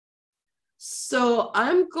So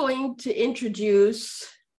I'm going to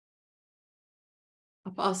introduce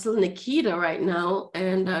Apostle Nikita right now,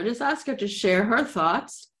 and I'll just ask her to share her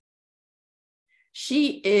thoughts.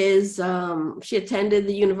 She attended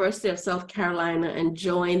the University of South Carolina and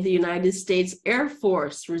joined the United States Air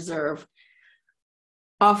Force Reserve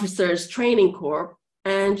Officers Training Corps,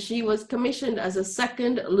 and she was commissioned as a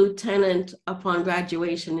second lieutenant upon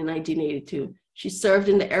graduation in 1982. She served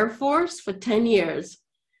in the Air Force for 10 years,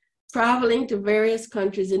 traveling to various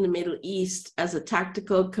countries in the Middle East as a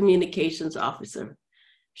tactical communications officer.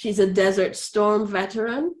 She's a Desert Storm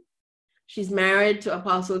veteran. She's married to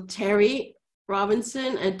Apostle Terry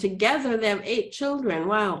Robinson, and together they have 8 children.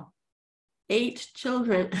 Wow, 8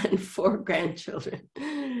 children and 4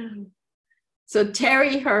 grandchildren. So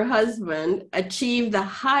Terry, her husband, achieved the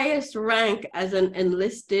highest rank as an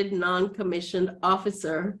enlisted non-commissioned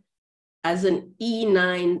officer as an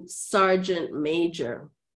E9 sergeant major.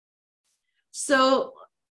 So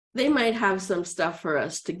they might have some stuff for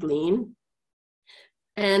us to glean.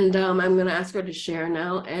 And I'm going to ask her to share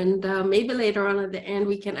now. And maybe later on at the end,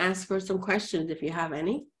 we can ask her some questions if you have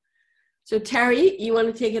any. So Terry, you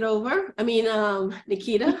want to take it over?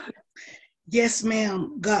 Nikita? Yes,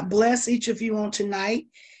 ma'am. God bless each of you on tonight.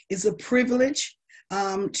 It's a privilege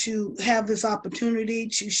to have this opportunity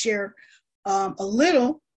to share a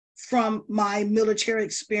little from my military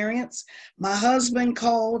experience. My husband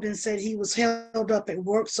called and said he was held up at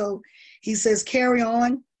work. So he says, carry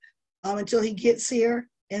on until he gets here.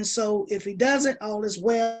 And so if he doesn't, all is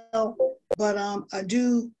well. But I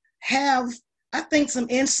do have, I think, some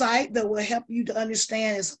insight that will help you to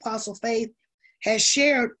understand, as Apostle Faith has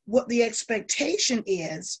shared, what the expectation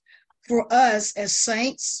is for us as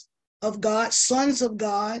saints of God, sons of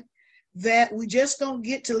God, that we just don't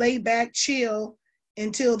get to lay back, chill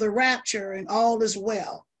until the rapture and all is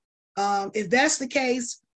well. If that's the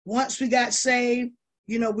case, once we got saved,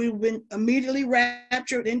 we've been immediately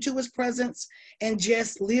raptured into his presence and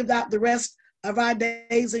just lived out the rest of our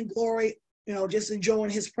days in glory, just enjoying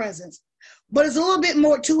his presence. But it's a little bit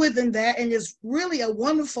more to it than that, and it's really a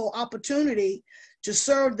wonderful opportunity to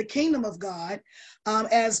serve the kingdom of God.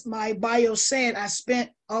 As my bio said, I spent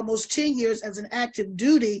almost 10 years as an active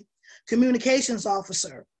duty communications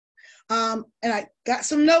officer. And I got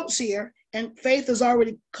some notes here, and Faith has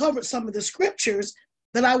already covered some of the scriptures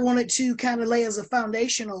that I wanted to kind of lay as a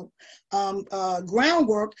foundational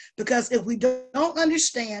groundwork, because if we don't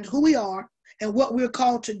understand who we are and what we're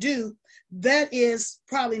called to do, that is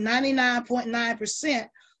probably 99.9%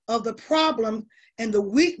 of the problem and the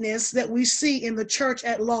weakness that we see in the church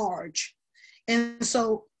at large. And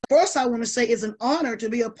so first I want to say it's an honor to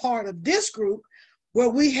be a part of this group where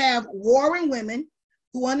we have warring women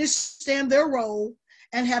who understand their role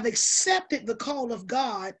and have accepted the call of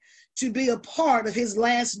God to be a part of his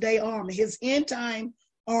last day army, his end time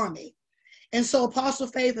army. And so Apostle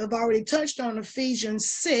Faith have already touched on Ephesians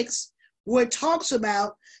 6, where it talks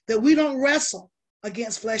about that we don't wrestle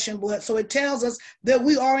against flesh and blood. So it tells us that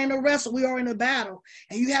we are in a wrestle, we are in a battle,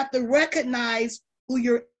 and you have to recognize who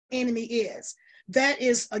your enemy is. That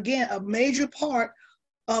is, again, a major part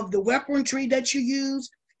of the weaponry that you use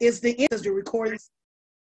is the recordings.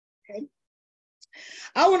 Okay.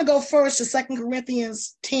 I want to go first to 2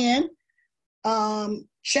 Corinthians 10,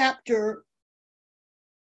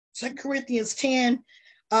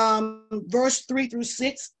 verse 3 through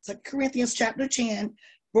 6, 2 Corinthians chapter 10,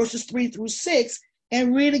 verses 3 through 6,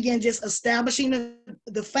 and read again, just establishing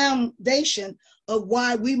the foundation of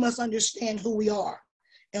why we must understand who we are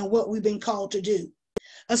and what we've been called to do,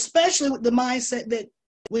 especially with the mindset that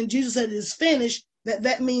when Jesus said it is finished,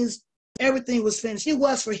 that means everything was finished. It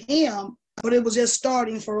was for him, but it was just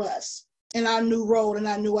starting for us in our new role and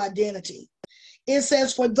our new identity. It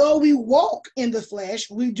says, for though we walk in the flesh,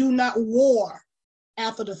 we do not war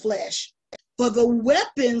after the flesh. For the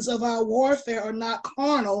weapons of our warfare are not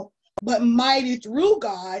carnal, but mighty through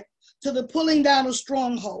God to the pulling down of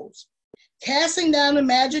strongholds, casting down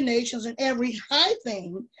imaginations and every high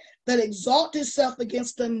thing that exalts itself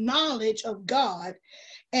against the knowledge of God,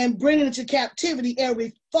 and bringing into captivity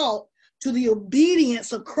every thought to the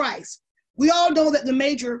obedience of Christ. We all know that the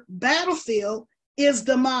major battlefield is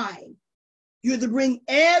the mind. You have to bring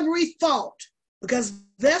every thought, because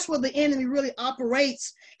that's where the enemy really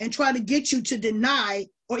operates and try to get you to deny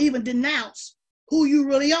or even denounce who you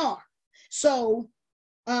really are. So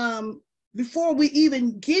before we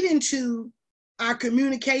even get into our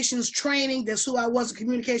communications training, that's who I was, a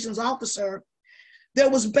communications officer, there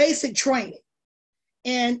was basic training.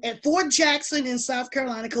 And at Fort Jackson in South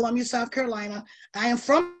Carolina, Columbia, South Carolina, I am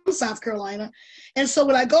from South Carolina. And so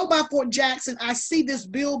when I go by Fort Jackson, I see this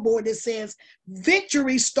billboard that says,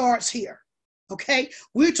 victory starts here. Okay,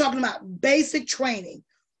 we're talking about basic training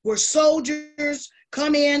where soldiers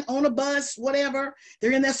come in on a bus, whatever,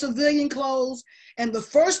 they're in their civilian clothes, and the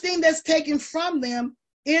first thing that's taken from them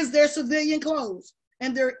is their civilian clothes,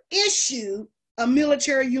 and they're issued a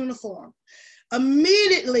military uniform.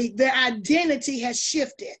 Immediately, their identity has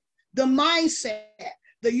shifted. The mindset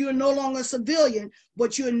that you're no longer a civilian,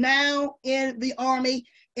 but you're now in the Army.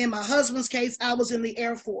 In my husband's case, I was in the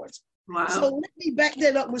Air Force. Wow. So let me back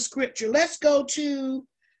that up with scripture. Let's go to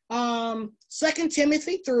 2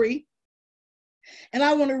 Timothy 3. And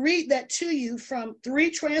I want to read that to you from 3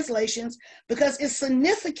 translations because it's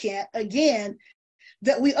significant, again,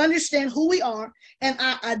 that we understand who we are and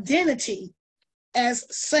our identity as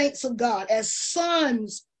saints of God, as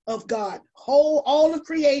sons of God. All of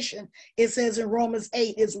creation, it says in Romans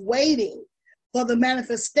 8, is waiting for the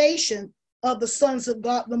manifestation of the sons of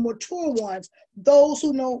God, the mature ones, those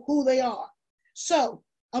who know who they are. So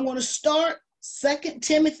I'm going to start 2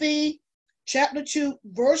 Timothy chapter 2,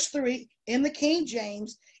 verse 3 in the King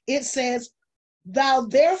James. It says, "Thou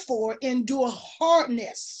therefore endure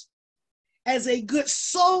hardness as a good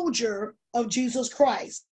soldier of Jesus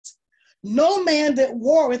Christ. No man that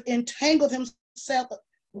warreth entangleth himself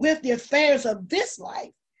with the affairs of this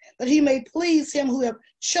life, that he may please him who have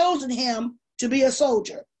chosen him to be a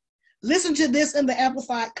soldier." Listen to this in the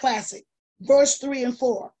Amplified Classic, verse 3 and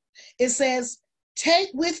 4. It says, "Take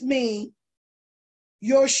with me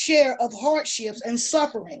your share of hardships and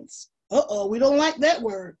sufferings." We don't like that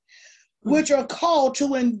word. "Which are called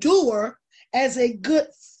to endure as a good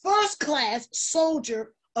first-class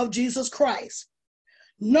soldier of Jesus Christ.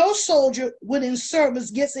 No soldier within service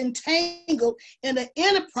gets entangled in the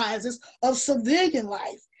enterprises of civilian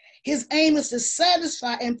life. His aim is to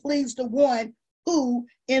satisfy and please the one who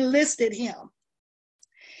enlisted him."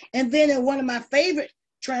 And then in one of my favorite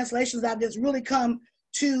translations I've just really come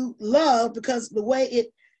to love, because the way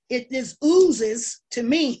it just oozes to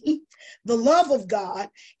me the love of God,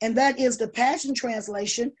 and that is the Passion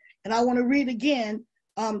Translation. And I want to read again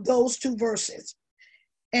those 2 verses.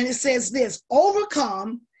 And it says this: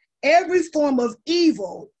 "Overcome every form of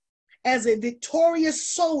evil as a victorious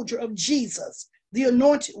soldier of Jesus, the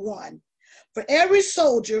Anointed One. For every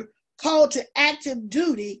soldier called to active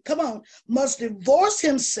duty, must divorce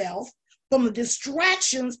himself from the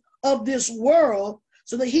distractions of this world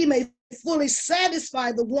so that he may fully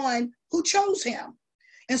satisfy the one who chose him."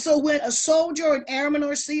 And so when a soldier, an airman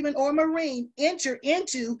or seaman or Marine enter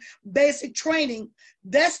into basic training,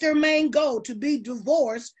 that's their main goal, to be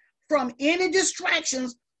divorced from any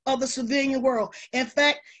distractions of the civilian world. In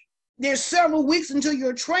fact, there's several weeks until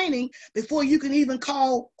your training before you can even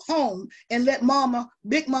call home and let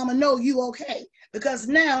big mama know you okay. Because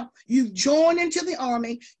now you've joined into the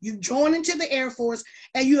Army, you've joined into the Air Force,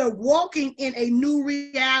 and you are walking in a new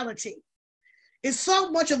reality. It's so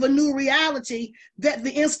much of a new reality that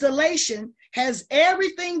the installation has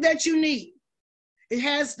everything that you need. It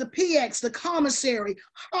has the PX, the commissary,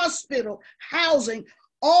 hospital, housing.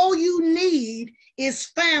 All you need is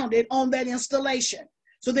founded on that installation.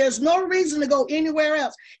 So there's no reason to go anywhere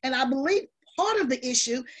else. And I believe part of the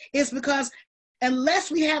issue is because unless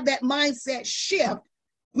we have that mindset shift,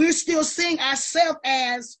 we're still seeing ourselves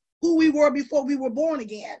as who we were before we were born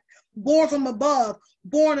again, born from above,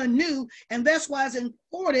 born anew. And that's why it's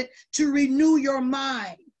important to renew your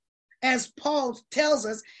mind. As Paul tells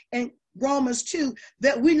us in Romans 2,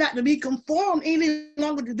 that we're not to be conformed any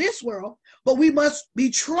longer to this world, but we must be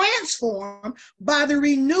transformed by the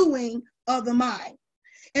renewing of the mind.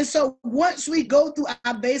 And so once we go through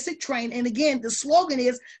our basic training, and again, the slogan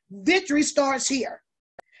is victory starts here.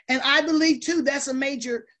 And I believe too, that's a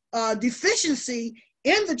major deficiency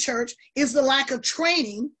in the church, is the lack of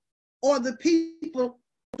training, or the people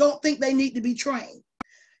don't think they need to be trained.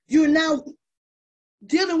 You're now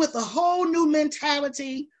dealing with a whole new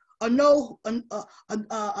mentality, another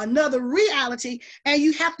reality, and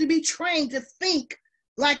you have to be trained to think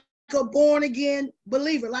like a born again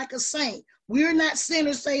believer, like a saint. We're not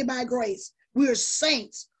sinners saved by grace. We are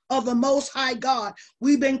saints of the Most High God.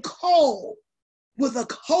 We've been called with a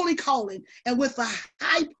holy calling and with a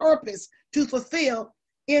high purpose to fulfill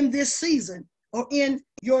in this season or in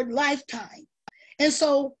your lifetime. And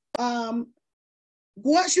so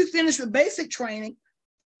once you finish with basic training,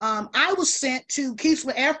 I was sent to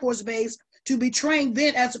Keesler Air Force Base to be trained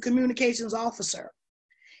then as a communications officer.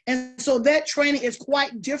 And so that training is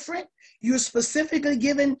quite different. You're specifically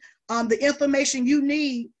given the information you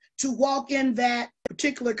need to walk in that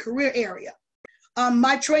particular career area.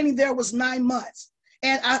 My training there was 9 months.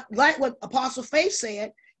 And I like what Apostle Faith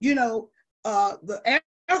said, the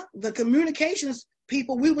communications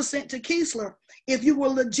people, we were sent to Keesler. If you were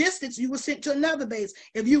logistics, you were sent to another base.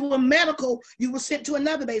 If you were medical, you were sent to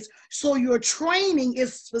another base. So your training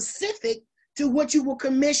is specific to what you were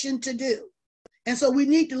commissioned to do. And so we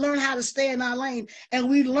need to learn how to stay in our lane, and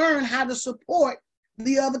we learn how to support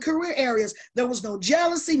the other career areas. There was no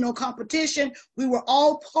jealousy, no competition. We were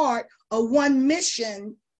all part of one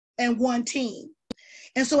mission and one team.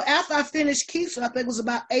 And so after I finished Keesler, I think it was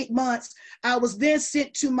about 8 months, I was then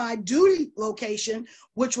sent to my duty location,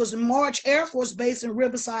 which was March Air Force Base in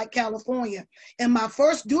Riverside, California. And my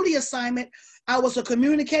first duty assignment, I was a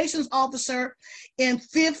communications officer in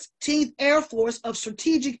 15th Air Force of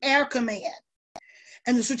Strategic Air Command.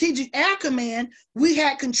 And the Strategic Air Command, we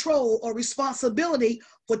had control or responsibility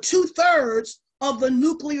for 2/3 of the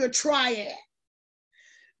nuclear triad.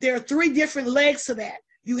 There are 3 different legs to that.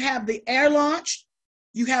 You have the air launch,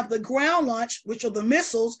 you have the ground launch, which are the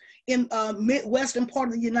missiles in Midwestern part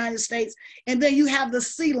of the United States, and then you have the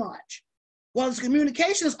sea launch. Well, as a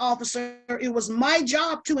communications officer, it was my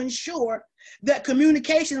job to ensure that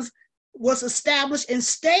communications was established and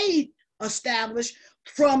stayed established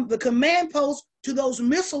from the command post to those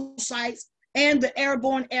missile sites and the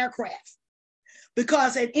airborne aircraft.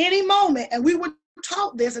 Because at any moment, and we were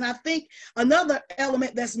taught this, and I think another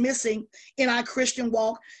element that's missing in our Christian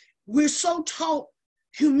walk, we're so taught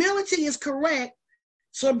humility is correct,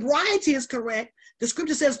 sobriety is correct. The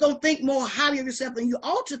scripture says, don't think more highly of yourself than you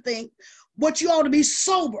ought to think, but you ought to be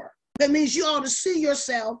sober. That means you ought to see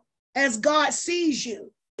yourself as God sees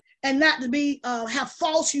you, and not to be have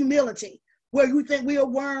false humility, where you think we're a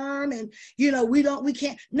worm and we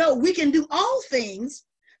can't. No, we can do all things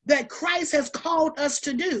that Christ has called us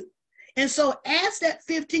to do. And so as that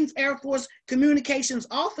 15th Air Force communications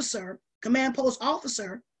officer, command post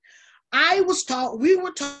officer, we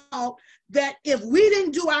were taught that if we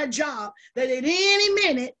didn't do our job, that at any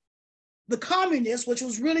minute, the communists, which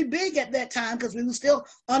was really big at that time because we were still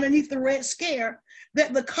underneath the Red Scare,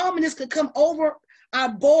 that the communists could come over our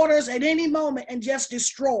borders at any moment and just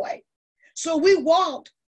destroy. So we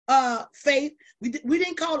walked faith. We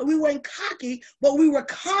didn't call it, we weren't cocky, but we were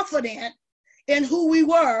confident in who we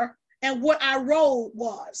were and what our role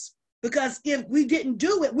was. Because if we didn't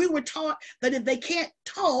do it, we were taught that if they can't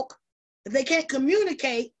talk, if they can't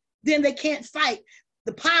communicate, then they can't fight.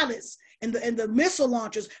 The pilots and the missile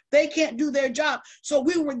launchers, they can't do their job. So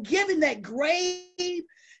we were given that grave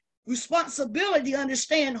responsibility to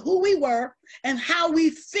understand who we were and how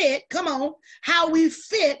we fit, how we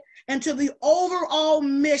fit into the overall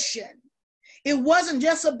mission. It wasn't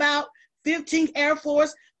just about 15th Air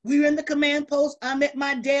Force. We were in the command post. I'm at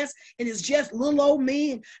my desk, and it's just little old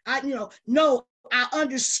me. And I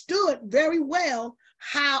understood very well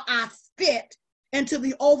how I fit into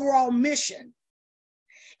the overall mission.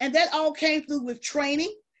 And that all came through with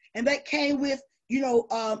training, and that came with,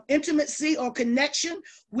 intimacy or connection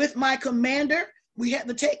with my commander. We had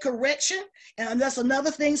to take correction, and that's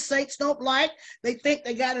another thing saints don't like. They think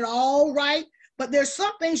they got it all right, but there's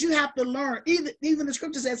some things you have to learn. Even the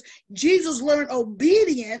scripture says Jesus learned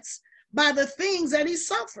obedience by the things that he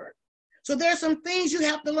suffered. So there's some things you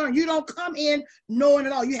have to learn. You don't come in knowing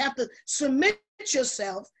it all. You have to submit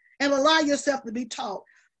yourself and allow yourself to be taught.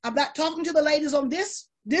 I'm not talking to the ladies on this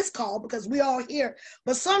call because we all here,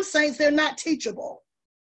 but some saints, they're not teachable.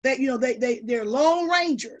 They're lone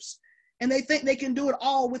rangers, and they think they can do it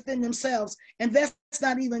all within themselves. And that's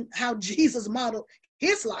not even how Jesus modeled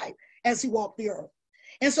his life as he walked the earth.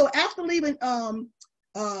 And so after leaving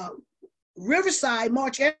Riverside,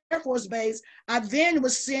 March Air Force Base, I then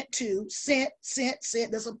was sent,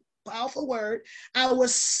 that's a powerful word. I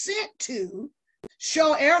was sent to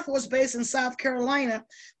Shaw Air Force Base in South Carolina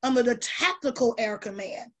under the Tactical Air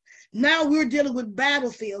Command. Now we're dealing with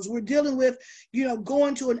battlefields. We're dealing with,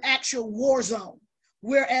 going to an actual war zone.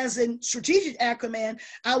 Whereas in Strategic Air Command,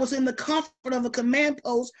 I was in the comfort of a command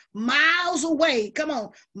post miles away,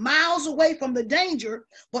 miles away from the danger.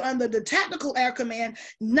 But under the Tactical Air Command,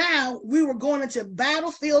 now we were going into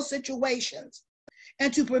battlefield situations.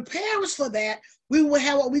 And to prepare us for that, we would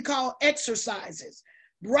have what we call exercises,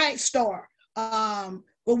 Bright Star,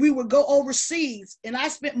 where we would go overseas. And I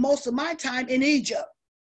spent most of my time in Egypt.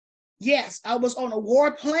 Yes, I was on a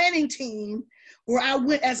war planning team where I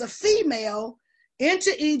went as a female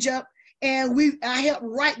into Egypt, and I helped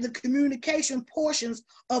write the communication portions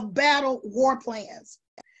of battle war plans.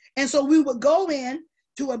 And so we would go in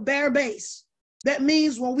to a bare base. That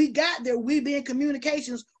means when we got there, we being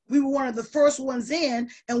communications, we were one of the first ones in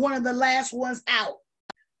and one of the last ones out.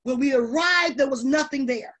 When we arrived, there was nothing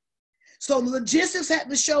there. So the logistics had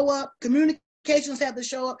to show up, communications had to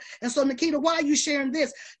show up. And so, Nikita, why are you sharing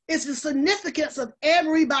this? It's the significance of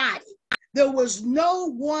everybody. There was no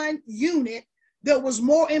one unit that was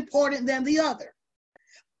more important than the other.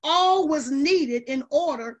 All was needed in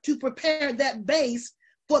order to prepare that base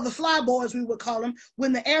for the flyboys, we would call them,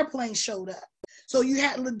 when the airplane showed up. So you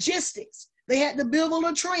had logistics. They had to build the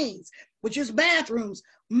latrines, which is bathrooms,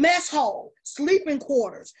 mess hall, sleeping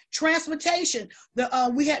quarters, transportation.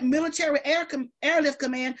 We had military airlift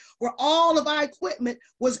command, where all of our equipment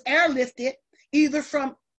was airlifted either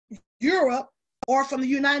from Europe or from the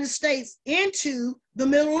United States into the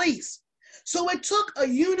Middle East. So it took a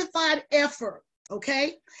unified effort,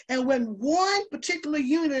 okay? And when one particular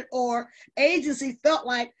unit or agency felt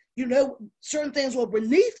like, certain things were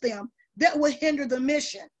beneath them, that would hinder the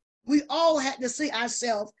mission. We all had to see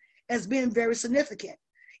ourselves as being very significant.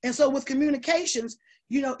 And so with communications,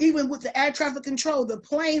 even with the air traffic control, the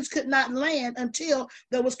planes could not land until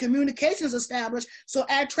there was communications established so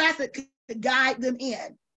air traffic could guide them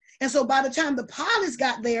in. And so by the time the pilots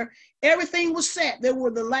got there, everything was set. They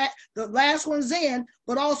were the last ones in,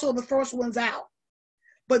 but also the first ones out.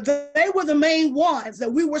 But they were the main ones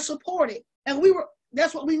that we were supporting. And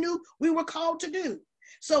that's what we knew we were called to do.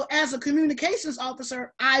 So as a communications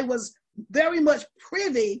officer, I was very much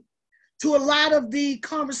privy to a lot of the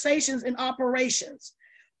conversations and operations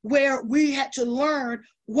where we had to learn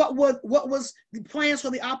what was the plans for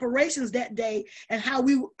the operations that day and how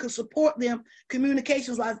we could support them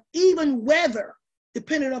communications-wise, even weather,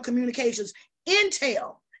 depending on communications,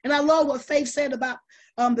 intel. And I love what Faith said about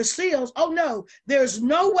the SEALs. Oh no, there's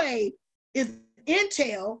no way if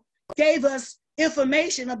intel gave us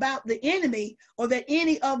information about the enemy or that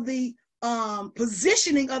any of the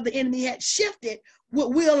positioning of the enemy had shifted,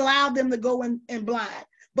 would we allow them to go in blind?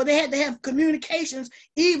 But they had to have communications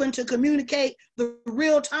even to communicate the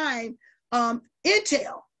real-time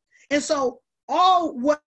intel. And so all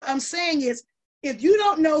what I'm saying is, if you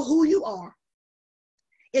don't know who you are,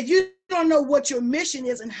 if you don't know what your mission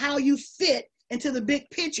is and how you fit into the big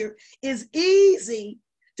picture, it's easy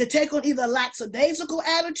to take on either a lackadaisical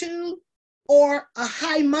attitude or a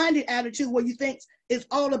high-minded attitude where you think it's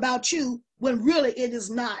all about you, when really it is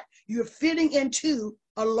not. You're fitting into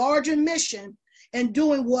a larger mission and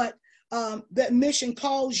doing what that mission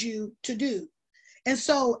calls you to do. And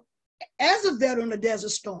so as a veteran of Desert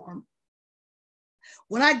Storm,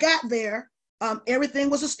 when I got there, everything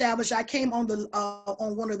was established. I came on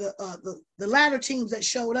one of the ladder teams that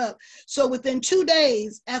showed up. So within 2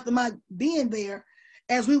 days after my being there,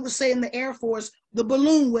 as we would say in the Air Force, the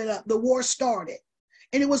balloon went up, the war started.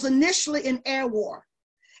 And it was initially an air war.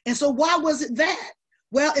 And so why was it that?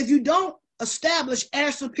 Well, if you don't establish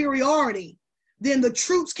air superiority, then the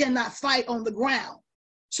troops cannot fight on the ground.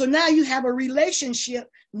 So now you have a relationship,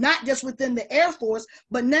 not just within the Air Force,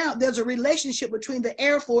 but now there's a relationship between the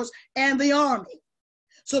Air Force and the Army.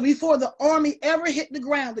 So before the Army ever hit the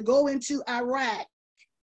ground to go into Iraq,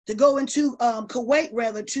 to go into Kuwait,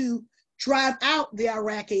 rather, to drive out the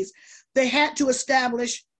Iraqis, they had to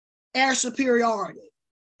establish air superiority.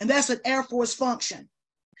 And that's an Air Force function.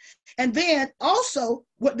 And then also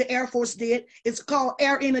what the Air Force did is called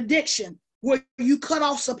air interdiction, where you cut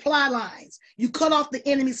off supply lines. You cut off the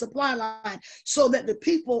enemy supply line so that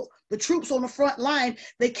the troops on the front line,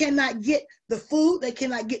 they cannot get the food, they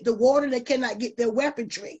cannot get the water, they cannot get their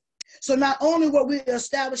weaponry. So not only were we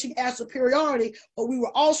establishing air superiority, but we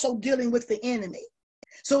were also dealing with the enemy.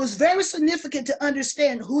 So it's very significant to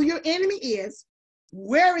understand who your enemy is,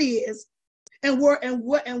 where he is, and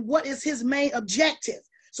what is his main objective.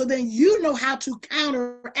 So then you know how to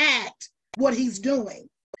counteract what he's doing.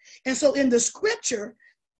 And so in the scripture,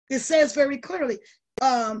 it says very clearly,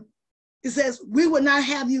 it says, we will not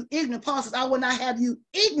have you ignorant. Paul says, I will not have you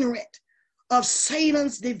ignorant of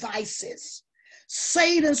Satan's devices,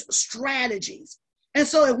 Satan's strategies. And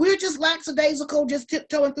so if we're just lackadaisical, just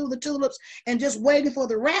tiptoeing through the tulips and just waiting for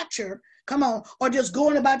the rapture, come on, or just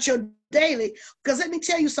going about your daily, because let me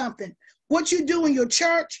tell you something, what you do in your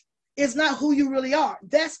church is not who you really are.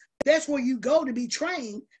 That's where you go to be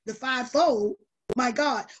trained, the fivefold, my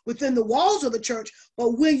God, within the walls of the church.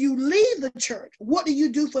 But when you leave the church, what do you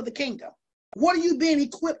do for the kingdom? What are you being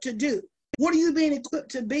equipped to do? What are you being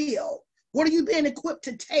equipped to build? What are you being equipped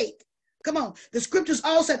to take? Come on. The scriptures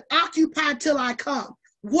all said, occupy till I come.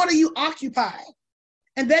 What are you occupying?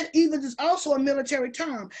 And that even is also a military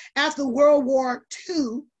term. After World War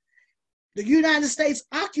II, the United States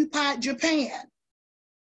occupied Japan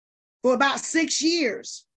for about 6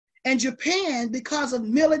 years. And Japan, because of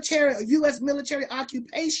U.S. military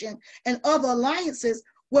occupation and other alliances,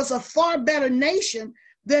 was a far better nation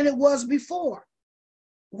than it was before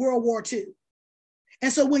World War II.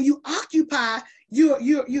 And so when you occupy,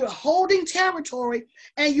 you're holding territory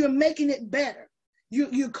and you're making it better.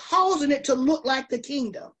 You're causing it to look like the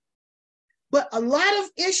kingdom. But a lot of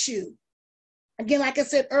issue, again, like I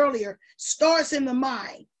said earlier, starts in the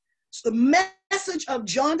mind. So the message of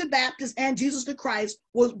John the Baptist and Jesus the Christ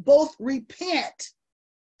was both repent,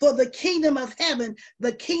 for the kingdom of heaven,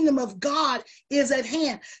 the kingdom of God is at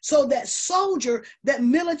hand. So that soldier, that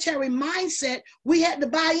military mindset, we had to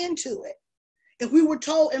buy into it. If we were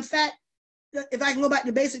told, in fact, if I can go back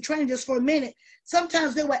to basic training just for a minute,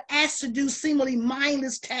 sometimes they were asked to do seemingly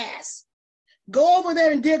mindless tasks. Go over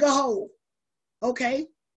there and dig a hole. Okay,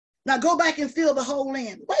 now go back and fill the hole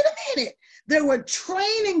in. Wait a minute. They were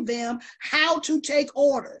training them how to take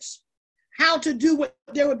orders, how to do what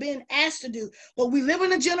they were being asked to do. But we live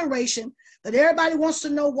in a generation that everybody wants to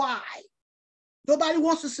know why. Nobody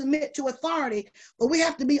wants to submit to authority, but we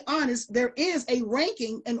have to be honest. There is a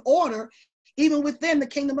ranking and order even within the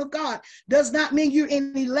kingdom of God. Does not mean you're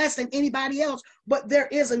any less than anybody else, but there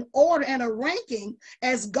is an order and a ranking,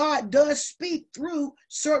 as God does speak through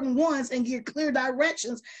certain ones and give clear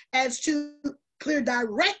directions as to clear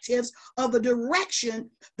directives of the direction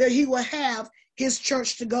that he will have his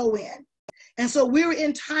church to go in. And so we're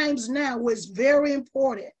in times now where it's very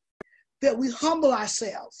important that we humble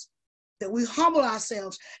ourselves,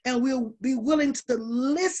 and we'll be willing to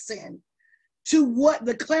listen to what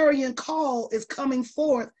the clarion call is coming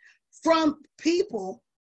forth from people,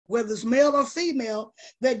 whether it's male or female,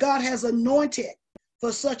 that God has anointed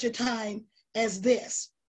for such a time as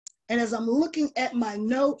this. And as I'm looking at my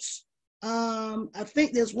notes, I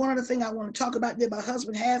think there's one other thing I want to talk about that my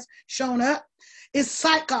husband has shown up, is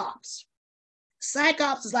psychops.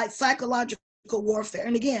 Psychops is like psychological warfare.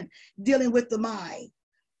 And again, dealing with the mind.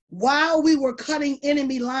 While we were cutting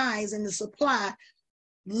enemy lines in the supply,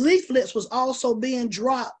 leaflets was also being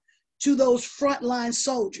dropped to those frontline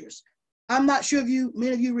soldiers. I'm not sure if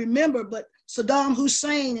many of you remember, but Saddam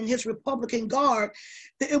Hussein and his Republican Guard,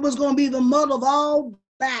 it was going to be the mother of all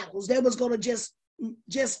battles. They was going to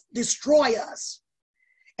just destroy us.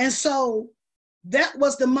 And so that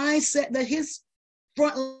was the mindset that his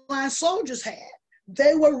frontline soldiers had.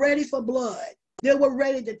 They were ready for blood. They were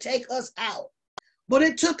ready to take us out. But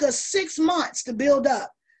it took us 6 months to build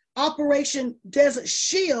up. Operation Desert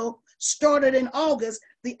Shield started in August.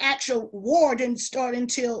 The actual war didn't start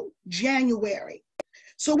until January.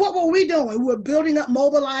 So what were we doing? We were building up,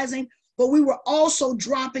 mobilizing, but we were also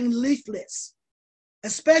dropping leaflets,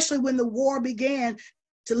 especially when the war began,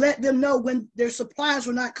 to let them know when their supplies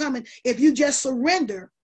were not coming. If you just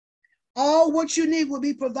surrender, all what you need will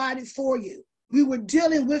be provided for you. We were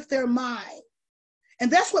dealing with their mind. And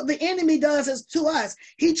that's what the enemy does to us.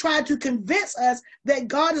 He tried to convince us that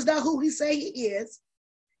God is not who he say he is.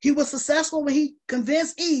 He was successful when he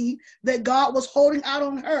convinced Eve that God was holding out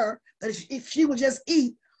on her, that if she would just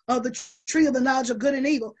eat of the tree of the knowledge of good and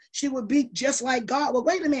evil, she would be just like God. Well,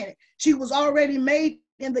 wait a minute. She was already made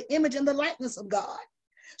in the image and the likeness of God.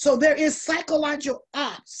 So there is psychological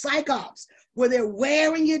ops, psychops, where they're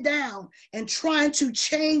wearing you down and trying to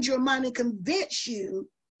change your mind and convince you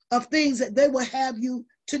of things that they will have you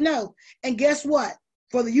to know. And guess what?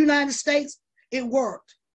 For the United States, it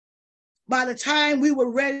worked. By the time we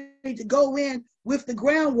were ready to go in with the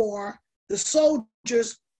ground war, the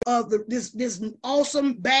soldiers of this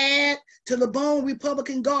awesome, bad to the bone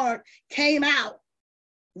Republican Guard came out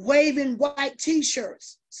waving white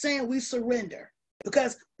t-shirts saying we surrender,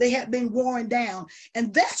 because they had been worn down.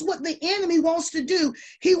 And that's what the enemy wants to do.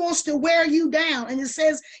 He wants to wear you down. And it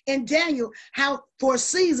says in Daniel how for a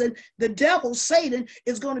season, the devil, Satan,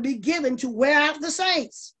 is going to be given to wear out the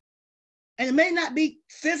saints. And it may not be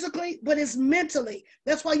physically, but it's mentally.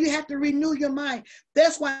 That's why you have to renew your mind.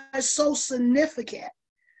 That's why it's so significant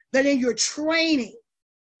that in your training,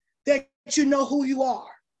 that you know who you are,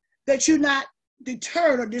 that you're not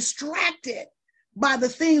deterred or distracted by the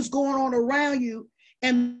things going on around you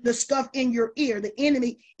and the stuff in your ear, the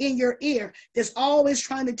enemy in your ear that's always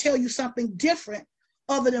trying to tell you something different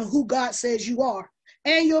other than who God says you are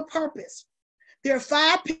and your purpose. There are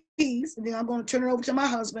 5 P's, and then I'm going to turn it over to my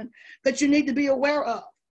husband, that you need to be aware of.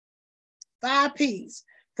 5 P's.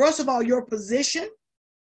 First of all, your position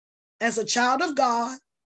as a child of God,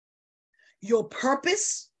 your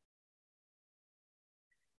purpose,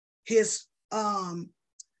 his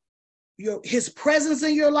presence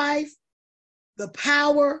in your life, the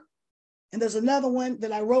power, and there's another one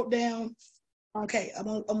that I wrote down. Okay, I'm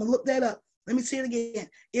gonna look that up. Let me see it again.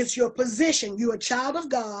 It's your position. You're a child of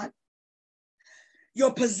God.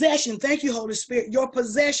 Your possession. Thank you, Holy Spirit. Your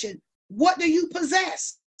possession. What do you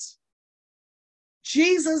possess?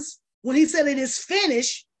 Jesus, when he said it is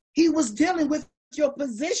finished, he was dealing with your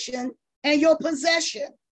position and your possession.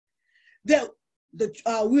 That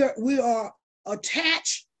we are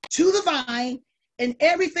attached to the vine, and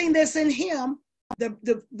everything that's in him,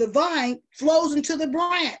 the vine flows into the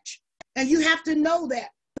branch. And you have to know that,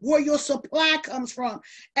 where your supply comes from.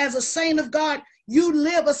 As a saint of God, you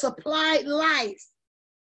live a supplied life.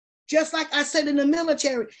 Just like I said in the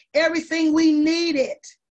military, everything we needed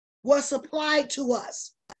was supplied to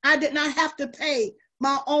us. I did not have to pay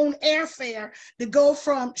my own airfare to go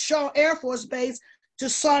from Shaw Air Force Base to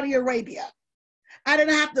Saudi Arabia. I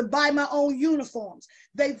didn't have to buy my own uniforms.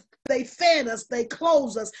 They fed us, they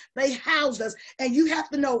clothed us, they housed us. And you have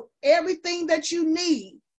to know everything that you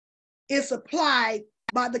need is supplied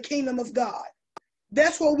by the kingdom of God.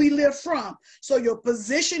 That's where we live from. So your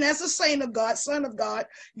position as a saint of God, son of God,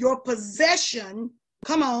 your possession,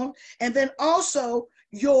 come on, and then also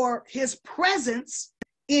his presence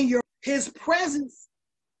in your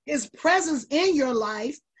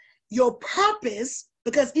life, your purpose,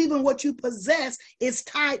 because even what you possess is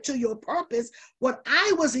tied to your purpose. What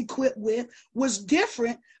I was equipped with was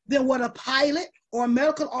different than what a pilot or a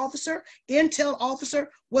medical officer, intel officer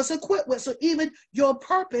was equipped with. So even your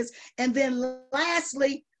purpose, and then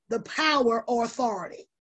lastly, the power or authority.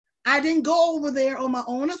 I didn't go over there on my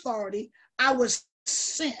own authority. I was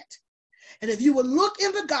sent. And if you would look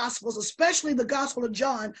in the Gospels, especially the Gospel of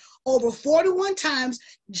John, over 41 times,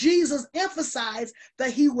 Jesus emphasized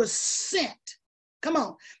that he was sent. Come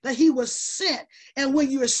on, that he was sent. And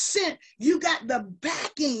when you're sent, you got the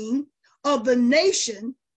backing of the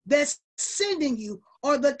nation that's sending you,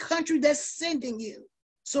 or the country that's sending you.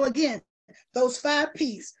 So again, those 5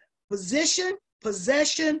 P's: position,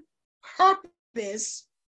 possession, purpose,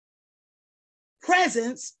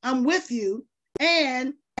 presence, I'm with you,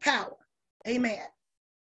 and power. Amen.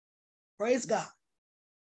 Praise God.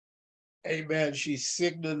 Amen. She's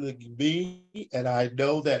signaling me, and I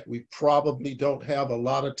know that we probably don't have a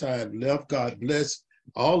lot of time left. God bless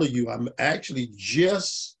all of you. I'm actually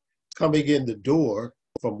just coming in the door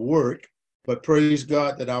from work, but praise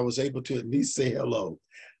God that I was able to at least say hello.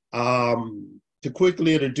 To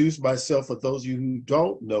quickly introduce myself for those of you who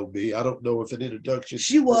don't know me, I don't know if an introduction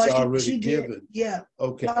was already given. Yeah.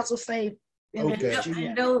 Okay. Lots of faith. Okay.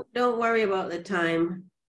 And don't worry about the time.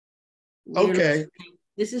 Okay.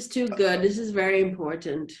 This is too good. This is very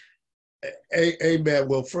important. Amen.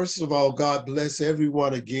 Well, first of all, God bless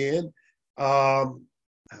everyone again.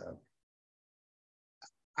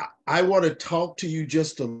 I want to talk to you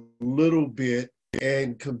just a little bit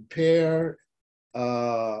and compare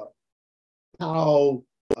how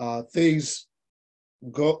things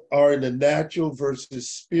are in the natural versus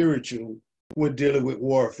spiritual when dealing with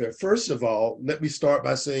warfare. First of all, let me start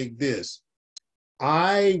by saying this.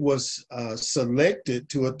 I was selected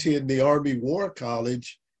to attend the Army War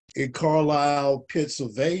College in Carlisle,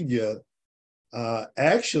 Pennsylvania,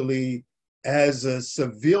 actually as a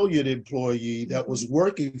civilian employee that was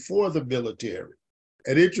working for the military.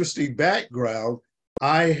 An interesting background,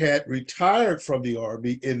 I had retired from the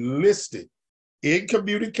Army, enlisted in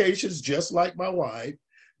communications, just like my wife,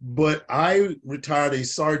 but I retired a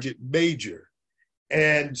sergeant major.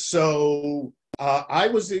 And so I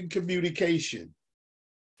was in communication.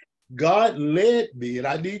 God led me, and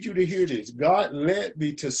I need you to hear this, God led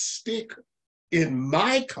me to stick in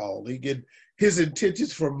my calling and his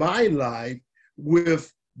intentions for my life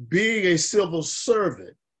with being a civil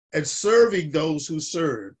servant and serving those who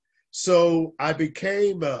serve. So I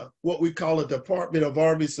became what we call a Department of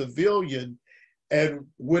Army civilian and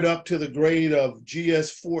went up to the grade of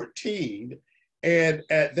GS 14. And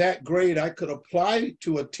at that grade, I could apply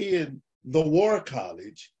to attend the War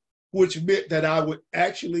College, which meant that I would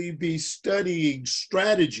actually be studying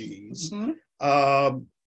strategies of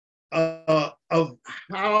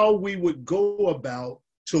how we would go about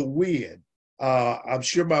to win. I'm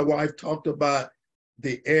sure my wife talked about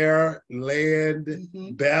the air, land,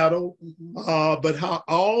 battle, but how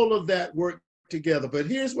all of that worked together. But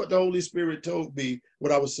here's what the Holy Spirit told me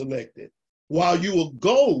when I was selected. While you will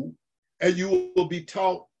go and you will be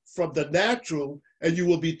taught from the natural, and you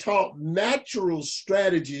will be taught natural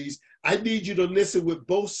strategies, I need you to listen with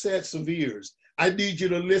both sets of ears. I need you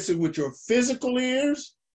to listen with your physical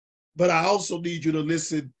ears, but I also need you to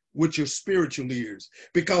listen with your spiritual ears,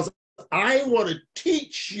 because I want to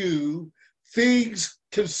teach you things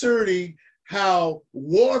concerning how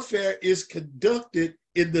warfare is conducted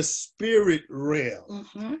in the spirit realm.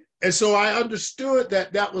 And so I understood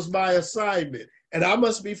that that was my assignment. And I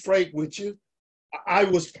must be frank with you. I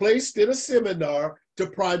was placed in a seminar to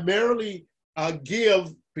primarily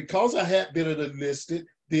give, because I had been an enlisted,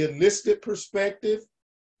 the enlisted perspective,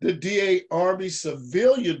 the DA Army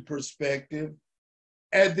civilian perspective,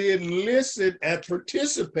 and then listen and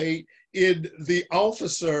participate in the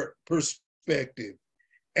officer perspective. perspective.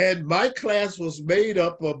 And my class was made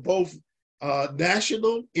up of both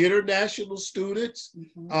national, international students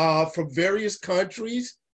from various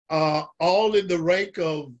countries, all in the rank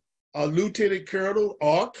of lieutenant colonel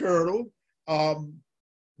or colonel.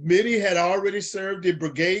 Many had already served in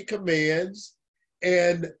brigade commands,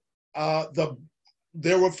 and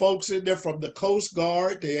there were folks in there from the Coast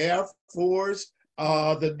Guard, the Air Force,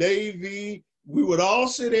 the Navy. We would all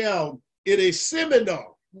sit down in a seminar.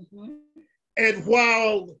 And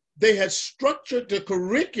while they had structured the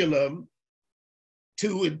curriculum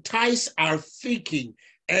to entice our thinking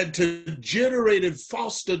and to generate and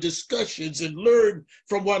foster discussions and learn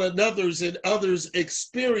from one another's and others'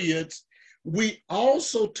 experience, we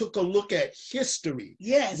also took a look at history.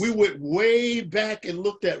 Yes. We went way back and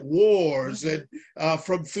looked at wars and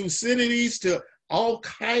from Thucydides to all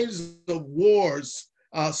kinds of wars.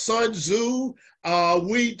 Sun Tzu,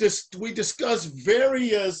 we discussed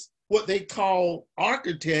various what they call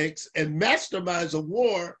architects and masterminds of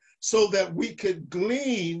war so that we could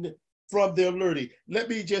glean from their learning. Let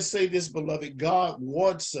me just say this, beloved, God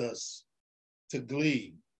wants us to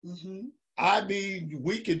glean. I mean,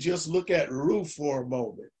 we could just look at Ruth for a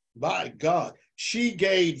moment. My God, she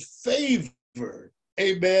gained favor,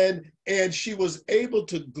 amen, and she was able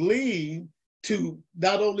to glean to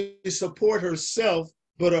not only support herself,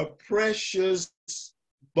 but a precious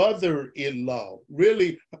mother-in-law.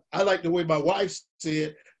 Really, I like the way my wife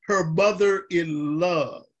said, her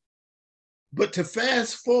mother-in-law. But to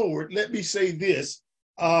fast forward, let me say this.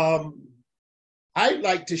 I'd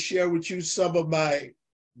like to share with you some of my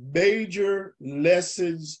major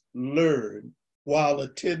lessons learned while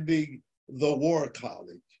attending the War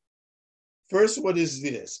College. First one is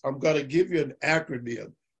this. I'm going to give you an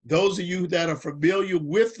acronym. Those of you that are familiar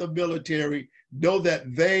with the military know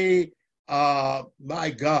that they, my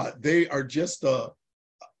God, they are just a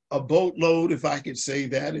boatload, if I can say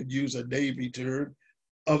that and use a Navy term,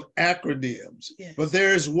 of acronyms. Yes. But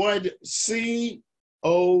there's one COG.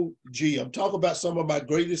 I'm talking about some of my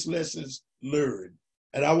greatest lessons learned.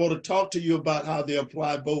 And I want to talk to you about how they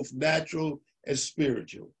apply both natural and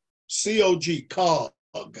spiritual. COG,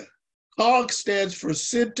 COG. COG stands for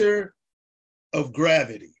center of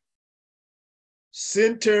gravity.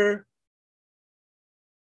 Center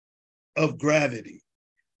of gravity.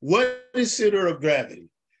 What is center of gravity?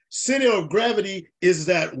 Center of gravity is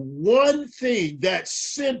that one thing, that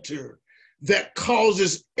center that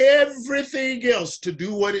causes everything else to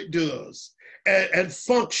do what it does and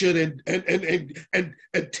function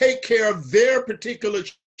and take care of their particular.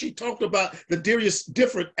 She talked about the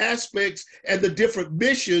different aspects and the different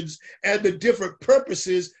missions and the different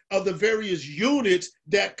purposes of the various units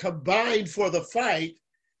that combine for the fight.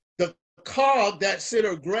 The cog, that center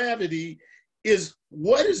of gravity, is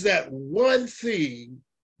what is that one thing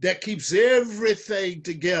that keeps everything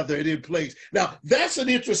together and in place. Now, that's an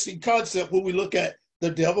interesting concept when we look at the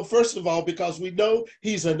devil, first of all, because we know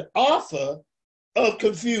he's an author of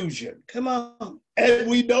confusion. Come on. And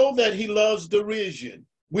we know that he loves derision.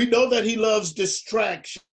 We know that he loves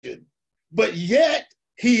distraction. But yet,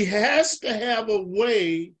 he has to have a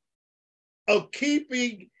way of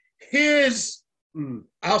keeping his,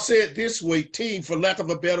 I'll say it this way, team, for lack of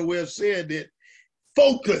a better way of saying it,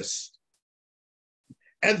 focused.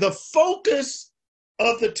 And the focus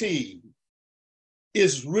of the team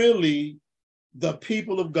is really the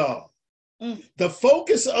people of God. The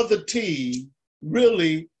focus of the team,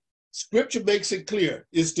 really, scripture makes it clear,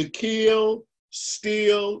 is to kill,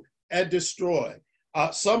 steal, and destroy.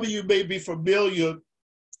 Some of you may be familiar,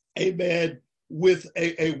 amen, with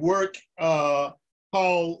a work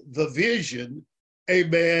called The Vision,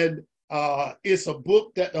 amen. It's a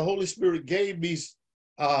book that the Holy Spirit gave me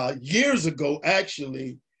years ago,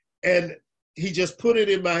 actually, and he just put it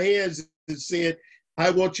in my hands and said,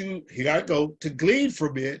 I want you, here I go, to glean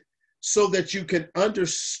from it so that you can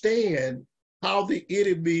understand how the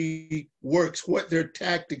enemy works, what their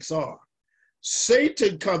tactics are.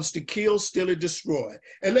 Satan comes to kill, steal, and destroy.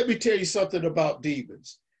 And let me tell you something about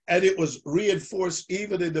demons. And it was reinforced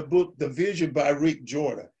even in the book, The Vision by Rick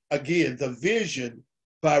Jordan. Again, The Vision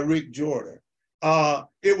by Rick Jordan.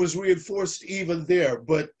 It was reinforced even there.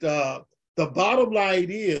 But the bottom line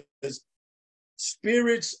is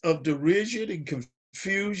spirits of derision and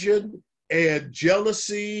confusion and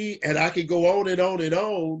jealousy, and I can go on and on and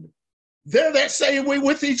on. They're that same way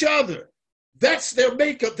with each other. That's their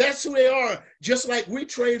makeup. That's who they are. Just like we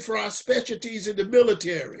train for our specialties in the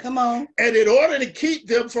military. Come on. And in order to keep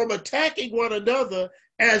them from attacking one another,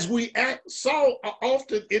 as we saw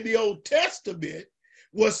often in the Old Testament,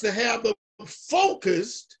 was to have them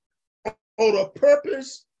focused on a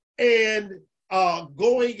purpose and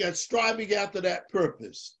going and striving after that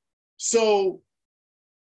purpose. So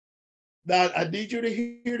now I need you to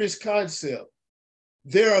hear this concept.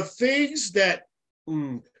 There are things that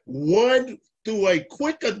one, through a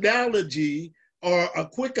quick analogy or a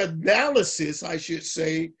quick analysis, I should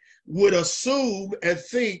say, would assume and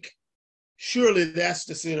think, surely that's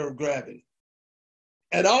the center of gravity.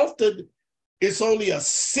 And often it's only a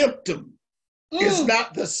symptom. It's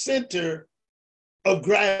not the center of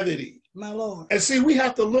gravity. My Lord. And see, we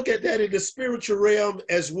have to look at that in the spiritual realm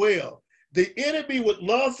as well. The enemy would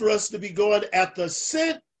love for us to be going at the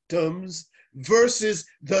symptoms versus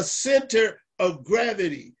the center of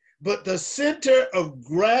gravity. But the center of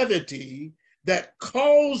gravity that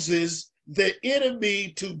causes the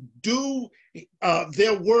enemy to do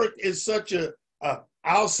their work in such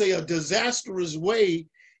I'll say a disastrous way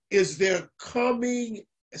is their coming.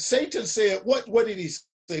 Satan said, what did he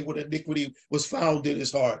say when iniquity was found in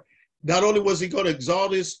his heart? Not only was he going to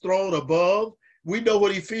exalt his throne above, we know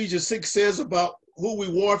what Ephesians 6 says about who we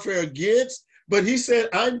warfare against, but he said,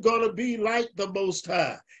 I'm going to be like the Most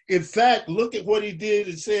High. In fact, look at what he did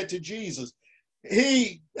and said to Jesus.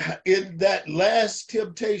 He, in that last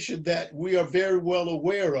temptation that we are very well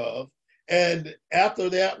aware of, and after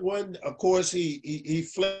that one, of course, he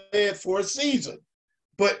fled for a season,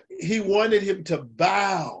 but he wanted him to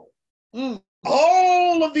bow.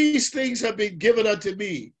 All of these things have been given unto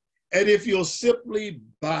me, and if you'll simply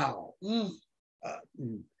bow,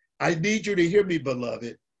 I need you to hear me,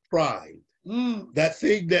 beloved. Pride, that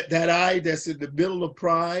thing, that eye that's in the middle of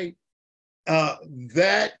pride,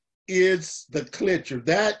 that is the clincher.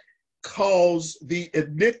 That caused the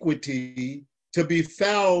iniquity to be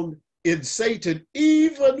found in Satan,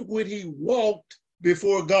 even when he walked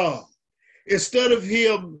before God. Instead of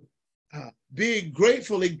him being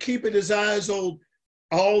grateful and keeping his eyes on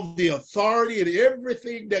all the authority and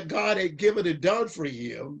everything that God had given and done for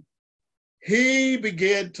him, he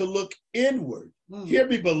began to look inward. Hear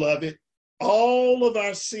me, beloved. All of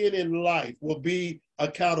our sin in life will be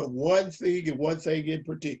account of one thing and one thing in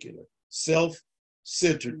particular: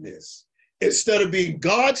 self-centeredness. Instead of being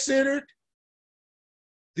God-centered,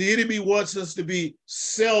 the enemy wants us to be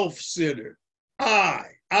self-centered. I.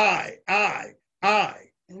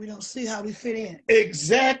 And we don't see how we fit in.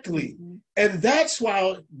 Exactly. And that's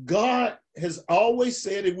why God has always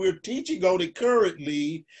said, and we're teaching on it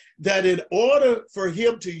currently, that in order for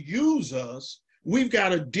him to use us, we've got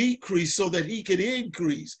to decrease so that he can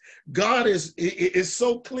increase. God is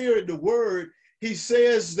so clear in the word. He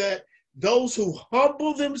says that those who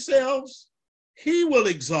humble themselves, he will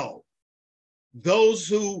exalt. Those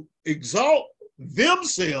who exalt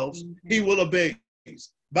themselves, he will abase.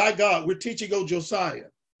 By God, we're teaching on Josiah.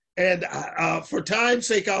 And for time's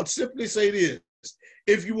sake, I'll simply say this.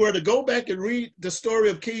 If you were to go back and read the story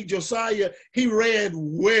of King Josiah, he ran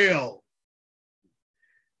well,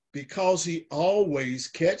 because he always,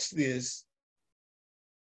 catch this,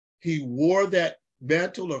 he wore that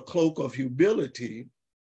mantle or cloak of humility,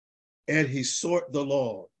 and he sought the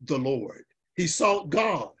Lord. He sought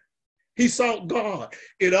God. He sought God.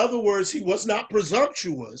 In other words, he was not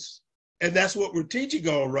presumptuous, and that's what we're teaching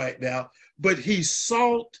on right now, but he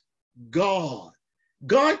sought God.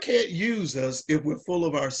 God can't use us if we're full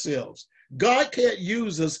of ourselves. God can't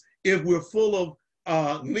use us if we're full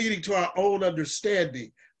of leading to our own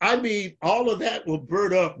understanding. I mean, all of that will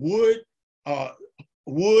burn up. Wood,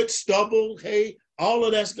 stubble, hay, all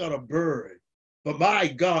of that's going to burn. But my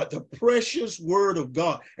God, the precious word of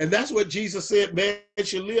God. And that's what Jesus said man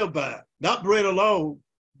should live by. Not bread alone,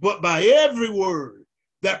 but by every word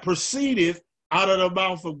that proceedeth out of the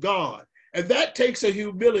mouth of God. And that takes a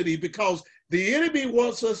humility, because the enemy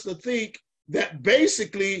wants us to think that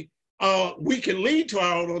basically we can lead to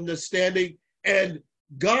our own understanding. And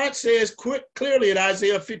God says clearly in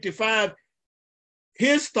Isaiah 55,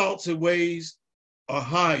 his thoughts and ways are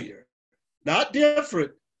higher, not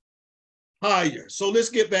different, higher. So let's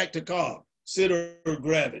get back to center of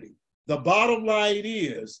gravity. The bottom line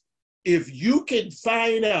is, if you can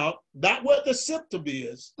find out not what the symptom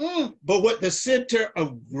is, but what the center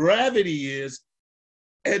of gravity is,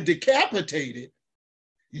 and decapitate it,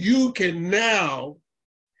 you can now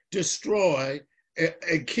destroy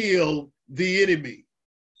and kill the enemy.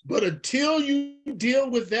 But until you deal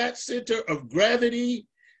with that center of gravity,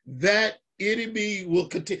 that enemy will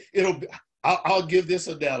continue. I'll give this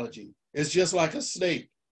analogy. It's just like a snake.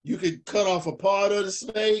 You can cut off a part of the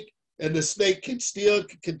snake, and the snake can still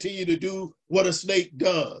continue to do what a snake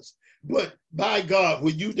does. But by God,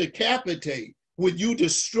 when you decapitate, when you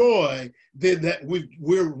destroy, then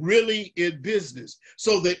we're really in business.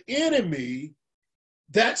 So the enemy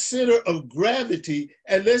that center of gravity,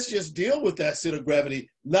 and let's just deal with that center of gravity.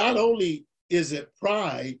 Not only is it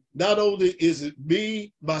pride, not only is it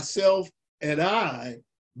me, myself, and I,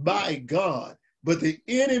 my God, but the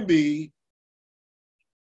enemy,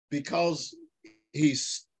 because he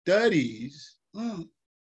studies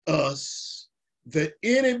us, the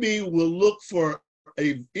enemy will look for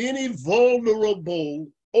any vulnerable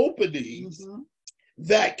openings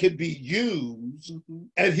that can be used,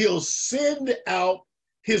 and he'll send out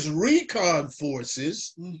his recon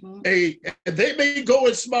forces, and they may go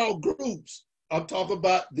in small groups. I'm talking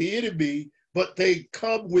about the enemy, but they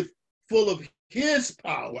come with full of his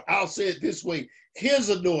power. I'll say it this way, his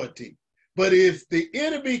anointing. But if the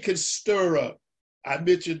enemy can stir up, I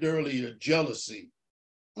mentioned earlier, jealousy,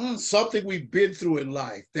 something we've been through in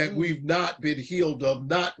life that we've not been healed of,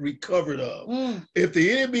 not recovered of. If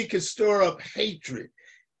the enemy can stir up hatred,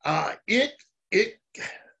 a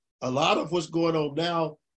lot of what's going on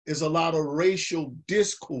now is a lot of racial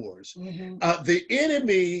discourse. The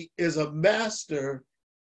enemy is a master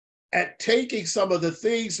at taking some of the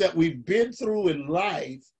things that we've been through in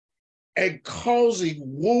life and causing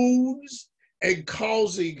wounds and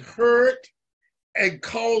causing hurt and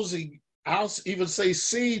causing, I'll even say,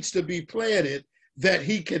 seeds to be planted that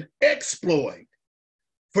he can exploit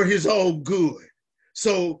for his own good.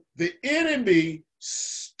 So the enemy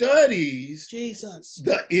studies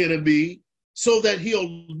the enemy so that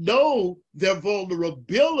he'll know their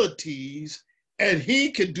vulnerabilities and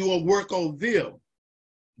he can do a work on them.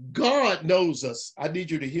 God knows us. I need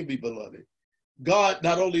you to hear me, beloved. God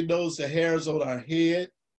not only knows the hairs on our head,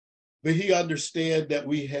 but he understands that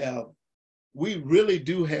we really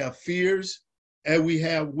do have fears and we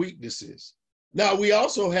have weaknesses. Now, we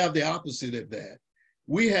also have the opposite of that.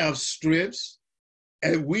 We have strengths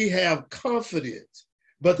and we have confidence,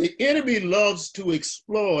 but the enemy loves to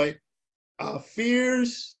exploit our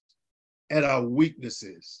fears and our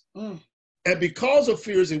weaknesses. And because of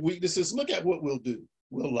fears and weaknesses, look at what we'll do.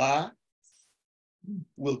 We'll lie,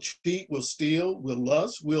 we'll cheat, we'll steal, we'll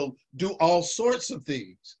lust, we'll do all sorts of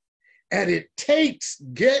things. And it takes,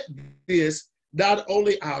 get this, not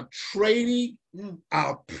only our training,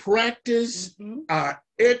 our practice, our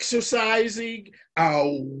exercising, our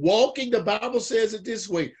walking. The Bible says it this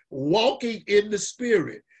way, walking in the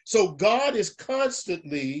Spirit. So God is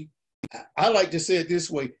constantly, I like to say it this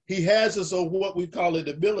way, he has us on what we call in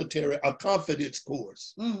the military, a confidence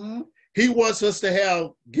course. He wants us to have,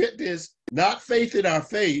 get this, not faith in our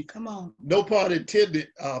faith. Come on. No pun intended,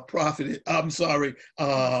 apostle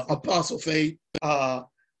faith,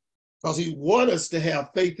 because he wants us to have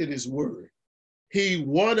faith in his word. He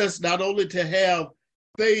wants us not only to have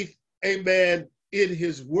faith, amen, in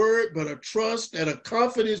his word, but a trust and a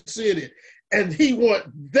confidence in it. And he wants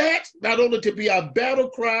that not only to be our battle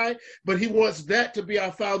cry, but he wants that to be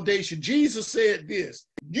our foundation. Jesus said this,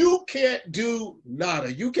 you can't do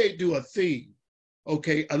nada, you can't do a thing,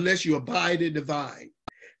 okay, unless you abide in the vine.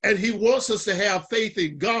 And he wants us to have faith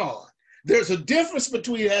in God. There's a difference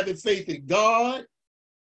between having faith in God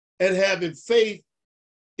and having faith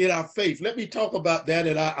in our faith. Let me talk about that,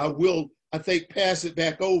 and I will, I think, pass it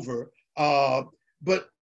back over. But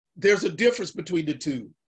there's a difference between the two.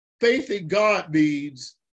 Faith in God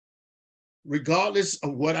means, regardless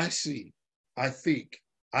of what I see, I think,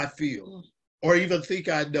 I feel, or even think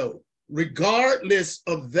I know, regardless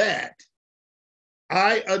of that,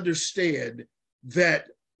 I understand that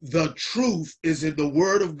the truth is in the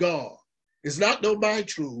word of God. It's not no my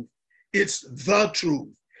truth, it's the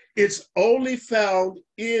truth. It's only found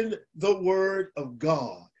in the word of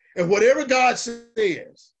God. And whatever God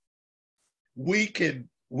says, we can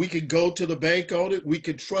go to the bank on it, we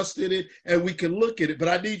can trust in it, and we can look at it. But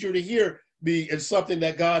I need you to hear me in something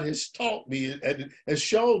that God has taught me and has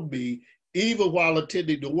shown me even while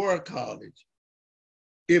attending the Word College.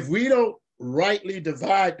 If we don't rightly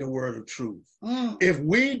divide the word of truth, if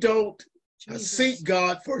we don't seek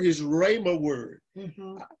God for his rhema word,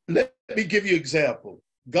 let me give you an example.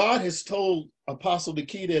 God has told Apostle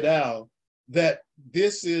Nikita and Al that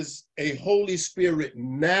this is a Holy Spirit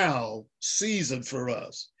now season for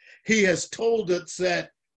us. He has told us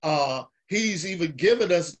that he's even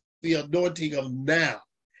given us the anointing of now.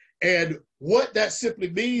 And what that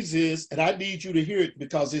simply means is, and I need you to hear it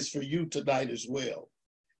because it's for you tonight as well,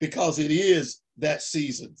 because it is that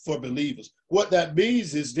season for believers. What that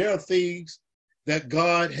means is there are things that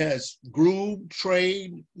God has groomed,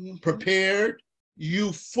 trained, prepared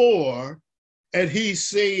you for, and he's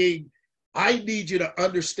saying, I need you to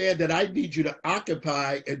understand that I need you to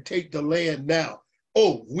occupy and take the land now.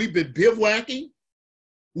 Oh, we've been bivouacking,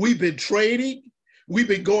 we've been training, we've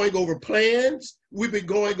been going over plans, we've been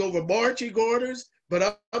going over marching orders,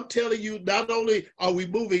 But I'm telling you, not only are we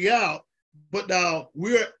moving out, but now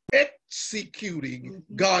we're executing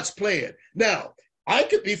God's plan. Now, I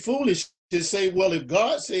could be foolish to say, well, if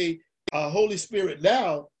God say, Holy Spirit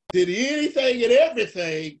now, then anything and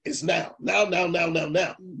everything is now. Now.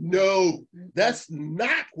 No, that's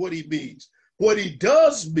not what he means. What he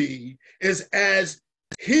does mean is as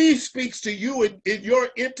he speaks to you in your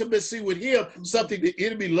intimacy with him, something the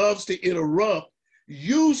enemy loves to interrupt,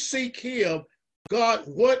 you seek him. God,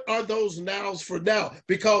 what are those nows for now?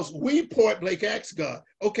 Because we point blank ask God,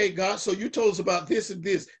 okay, God, so you told us about this and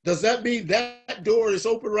this. Does that mean that door is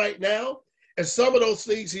open right now? And some of those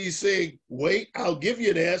things he's saying, wait, I'll give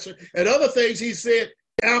you an answer. And other things he said,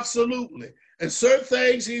 absolutely. And certain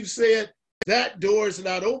things he's said, that door is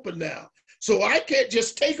not open now. So I can't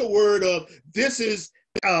just take a word of this is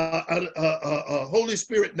a Holy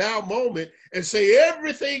Spirit now moment and say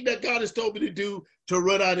everything that God has told me to do to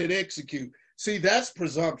run out and execute. See, that's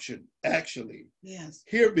presumption, actually. Yes.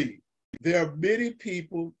 Hear me. There are many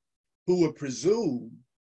people who will presume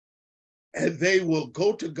and they will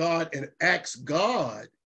go to God and ask God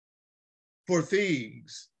for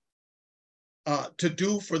things to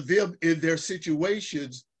do for them in their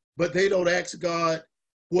situations, but they don't ask God,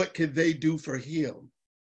 what can they do for him?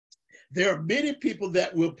 There are many people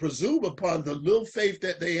that will presume upon the little faith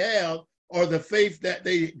that they have or the faith that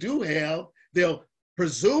they do have. They'll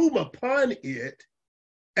presume upon it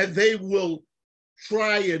and they will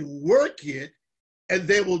try and work it and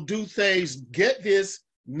they will do things, get this,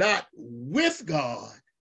 not with God,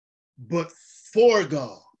 but for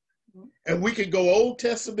God. And we can go Old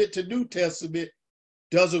Testament to New Testament,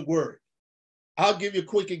 doesn't work. I'll give you a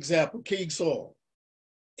quick example, King Saul.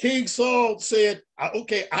 King Saul said,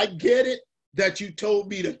 okay, I get it that you told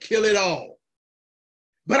me to kill it all,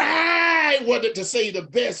 but I wanted to say the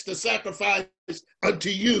best to sacrifice unto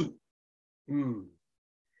you.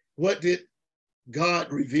 What did God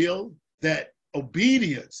reveal? That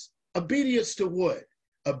obedience to what?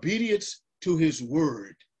 Obedience to his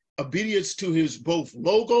word, obedience to his both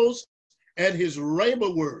logos and his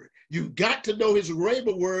rhema word. You've got to know his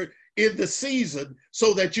rhema word in the season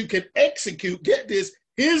so that you can execute, get this,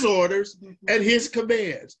 his orders and his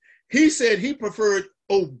commands. He said he preferred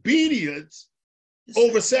obedience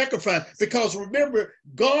over sacrifice because remember,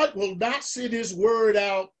 God will not send his word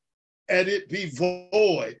out and it be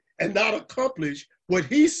void and not accomplish what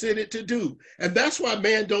he sent it to do. And that's why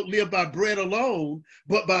man don't live by bread alone,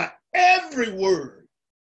 but by every word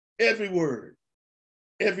that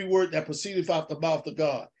proceedeth out the mouth of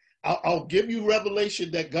God. I'll give you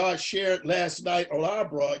revelation that God shared last night on our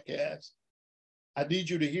broadcast. I need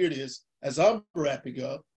you to hear this as I'm wrapping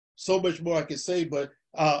up. So much more I can say, but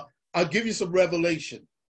I'll give you some revelation.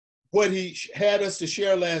 What he had us to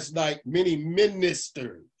share last night, many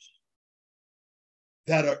ministers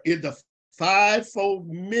that are in the fivefold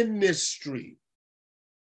ministry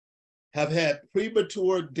have had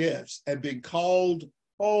premature deaths and been called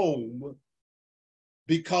home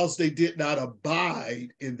because they did not abide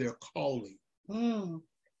in their calling.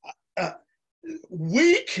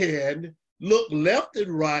 We can look left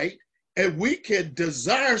and right and we can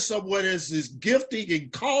desire someone else's gifting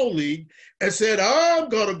and calling and said, I'm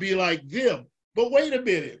going to be like them. But wait a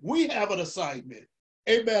minute, we have an assignment.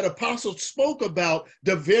 Amen. Apostle spoke about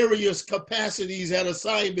the various capacities and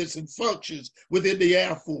assignments and functions within the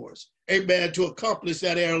Air Force. Amen. To accomplish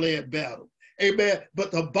that air-land battle. Amen.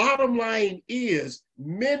 But the bottom line is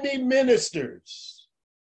many ministers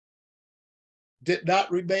did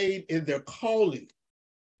not remain in their calling.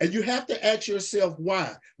 And you have to ask yourself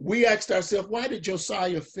why. We asked ourselves, why did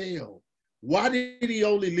Josiah fail? Why did he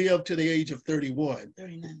only live to the age of 39?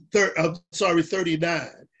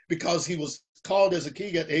 Because he was called as a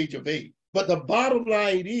king at the age of 8. But the bottom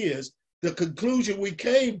line is the conclusion we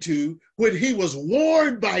came to when he was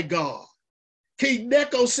warned by God. King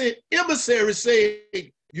Necho sent emissaries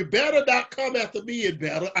saying, you better not come after me in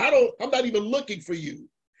battle. I'm not even looking for you.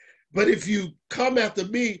 But if you come after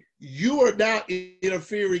me, you are now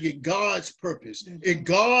interfering in God's purpose, in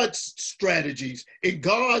God's strategies, in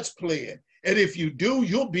God's plan. And if you do,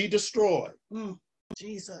 you'll be destroyed.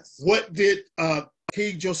 Jesus. What did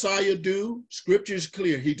King Josiah do? Scripture is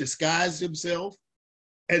clear. He disguised himself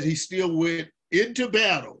and he still went into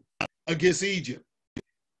battle against Egypt.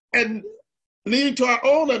 And leading to our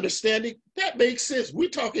own understanding, that makes sense. We're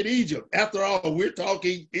talking Egypt. After all, we're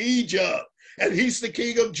talking Egypt. And he's the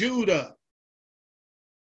king of Judah.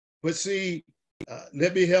 But see,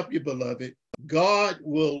 let me help you, beloved. God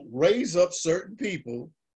will raise up certain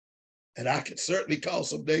people, and I can certainly call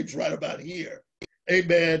some names right about here,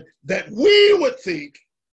 amen, that we would think,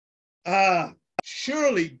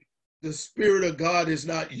 surely the Spirit of God is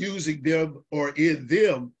not using them or in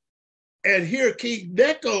them. And here King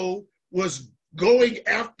Necho was going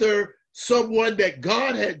after someone that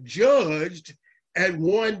God had judged and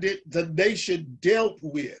one that the nation dealt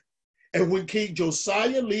with. And when King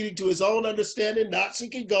Josiah, leading to his own understanding, not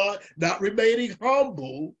seeking God, not remaining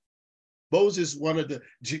humble, Moses,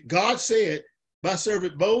 God said, my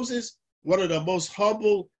servant Moses, one of the most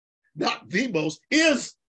humble, not the most,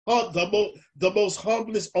 is the most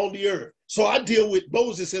humblest on the earth. So I deal with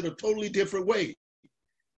Moses in a totally different way.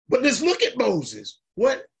 But let's look at Moses.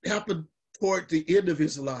 What happened toward the end of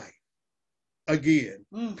his life? Again,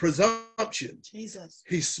 presumption. Jesus.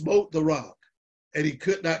 He smote the rock and he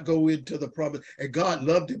could not go into the promise. And God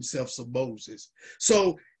loved himself some Moses.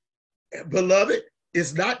 So, beloved,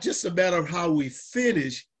 it's not just a matter of how we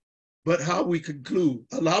finish, but how we conclude.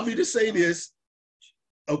 Allow me to say this.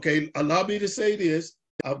 Okay, allow me to say this.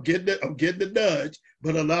 I'm getting the nudge,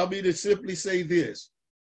 but allow me to simply say this,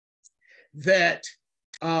 that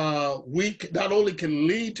we not only can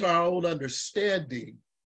lead to our own understanding,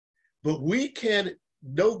 but we can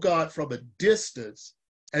know God from a distance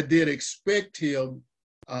and then expect him.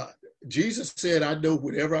 Jesus said, I know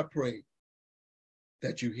whenever I pray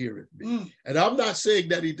that you hear me. And I'm not saying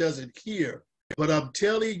that he doesn't hear, but I'm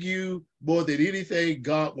telling you more than anything,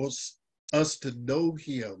 God wants us to know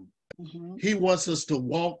him. He wants us to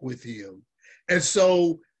walk with him. And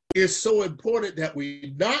so it's so important that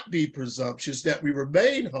we not be presumptuous, that we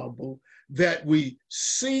remain humble, that we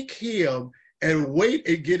seek him and wait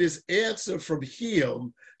and get his answer from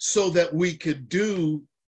him so that we can do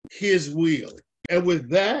his will. And with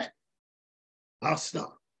that, I'll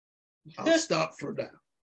stop. I'll stop for now.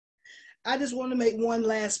 I just want to make one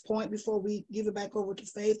last point before we give it back over to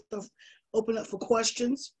Faith, or open up for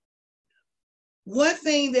questions. One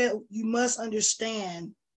thing that you must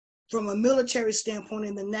understand from a military standpoint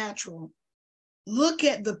in the natural, look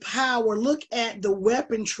at the power, look at the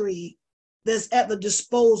weaponry that's at the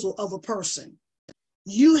disposal of a person.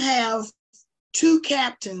 You have two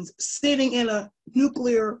captains sitting in a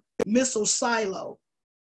nuclear missile silo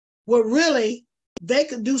where really they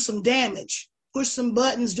could do some damage, push some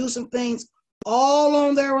buttons, do some things all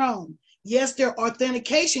on their own. Yes, there are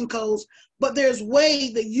authentication codes, but there's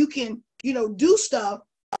ways that you can, do stuff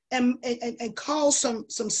and cause some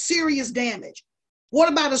serious damage.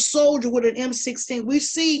 What about a soldier with an M16?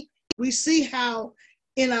 We see how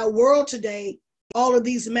in our world today, all of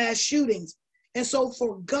these mass shootings. And so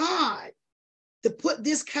for God to put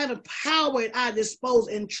this kind of power at our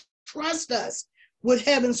disposal and trust us with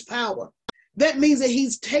heaven's power, that means that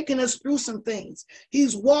he's taken us through some things.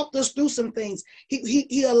 He's walked us through some things.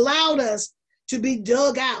 He allowed us to be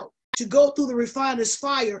dug out, to go through the refiner's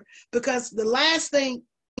fire, because the last thing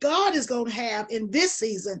God is going to have in this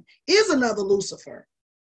season is another Lucifer.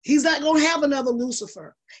 He's not going to have another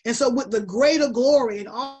Lucifer. And so with the greater glory and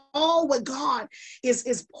all what God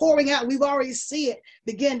is pouring out, we've already see it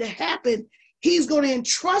begin to happen. He's going to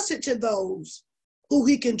entrust it to those who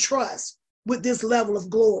he can trust with this level of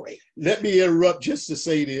glory. Let me interrupt just to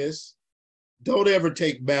say this. Don't ever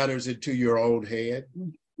take matters into your own hand.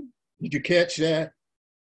 Did you catch that?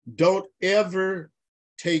 Don't ever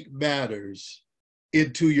take matters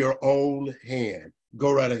into your own hand.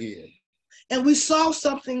 Go right ahead. And we saw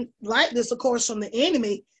something like this, of course, from the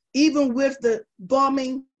enemy, even with the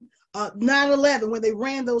bombing 9/11, when they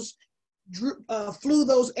ran flew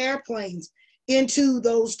those airplanes into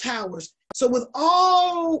those towers. So with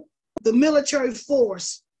all the military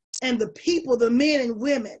force and the people, the men and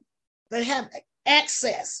women that have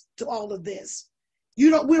access to all of this, we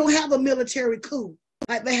don't have a military coup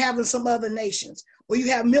like they have in some other nations, where you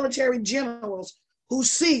have military generals who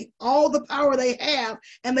see all the power they have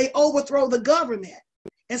and they overthrow the government.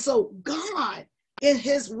 And so God, in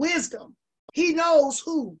his wisdom, he knows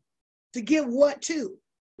who to give what to.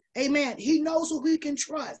 Amen. He knows who we can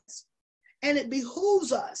trust. And it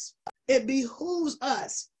behooves us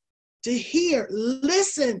to hear,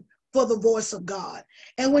 listen for the voice of God.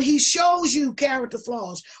 And when he shows you character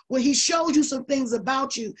flaws, when he shows you some things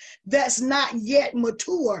about you that's not yet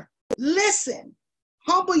mature, listen,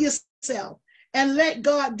 humble yourself, and let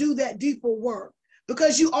God do that deeper work,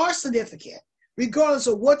 because you are significant. Regardless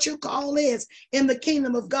of what your call is in the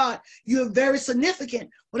kingdom of God, you're very significant.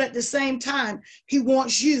 But at the same time, he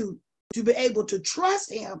wants you to be able to trust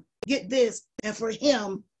him, get this, and for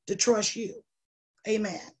him to trust you.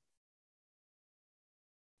 Amen.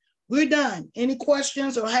 We're done. Any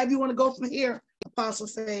questions, or how you want to go from here, Apostle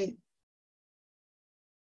Faye?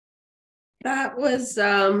 That was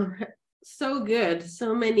so good.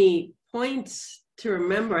 So many points to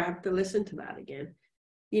remember. I have to listen to that again.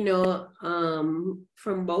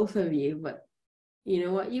 from both of you, but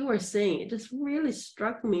what you were saying, it just really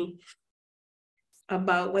struck me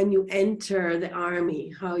about when you enter the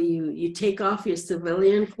army, how you take off your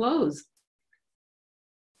civilian clothes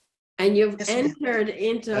and you've entered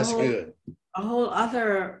into a whole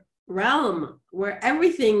other realm where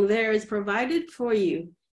everything there is provided for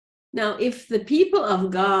you. Now, if the people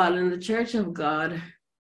of God and the church of God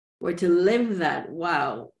were to live that,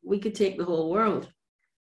 wow, we could take the whole world.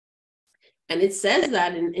 And it says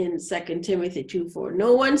that in 2 Timothy 2:4,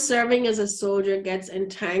 no one serving as a soldier gets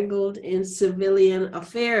entangled in civilian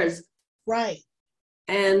affairs. Right.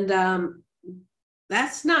 And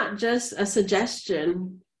that's not just a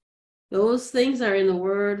suggestion. Those things are in the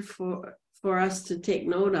word for us to take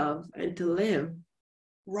note of and to live.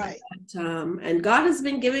 Right. And God has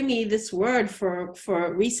been giving me this word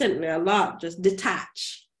for recently a lot, just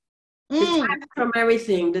detach. Detach from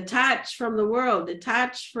everything, detach from the world,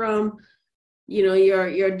 detach from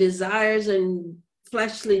your desires and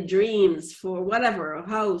fleshly dreams for whatever, a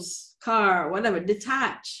house, car, whatever,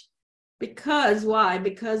 detach. Because why?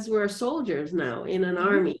 Because we're soldiers now in an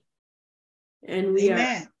army. And we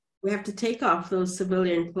have to take off those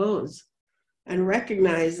civilian clothes and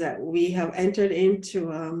recognize that we have entered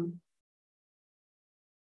into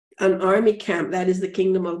an army camp that is the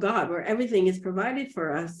kingdom of God, where everything is provided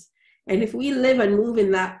for us. And if we live and move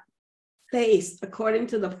in that place according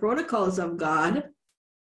to the protocols of God,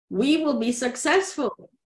 we will be successful.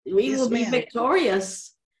 We will be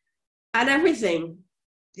victorious at everything.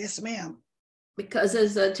 Yes, ma'am. Because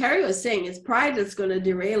as Terry was saying, it's pride that's going to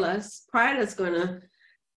derail us. Pride that's going to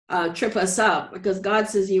trip us up, because God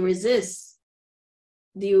says He resists.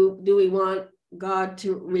 Do we want God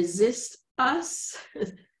to resist us?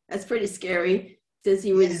 That's pretty scary. It says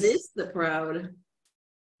He resists the proud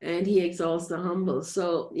and He exalts the humble.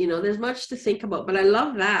 So, there's much to think about, but I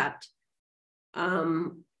love that.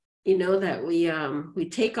 That we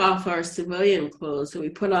take off our civilian clothes, so we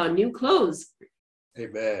put on new clothes.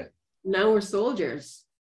 Amen. Now we're soldiers.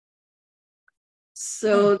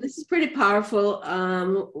 So this is pretty powerful.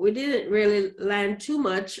 We didn't really land too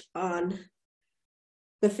much on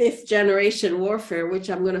the 5th generation warfare, which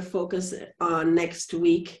I'm going to focus on next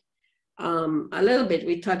week. A little bit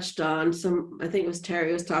we touched on I think it was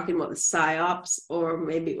Terry was talking about the psyops, or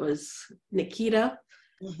maybe it was Nikita.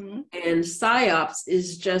 And psyops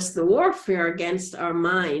is just the warfare against our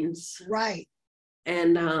minds. Right.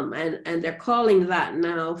 And they're calling that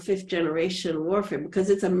now 5th generation warfare,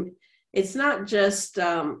 because it's not just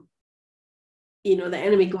the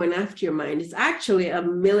enemy going after your mind. It's actually a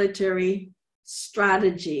military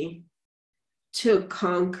strategy to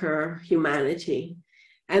conquer humanity.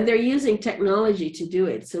 And they're using technology to do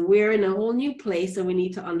it. So we're in a whole new place, and we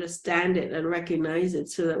need to understand it and recognize it,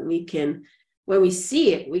 so that we can, when we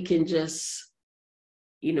see it, we can just,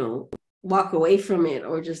 walk away from it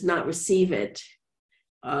or just not receive it.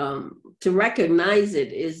 To recognize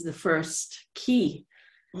it is the first key.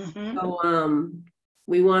 So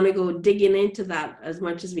we want to go digging into that as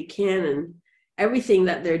much as we can, and everything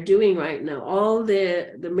that they're doing right now, all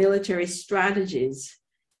the military strategies.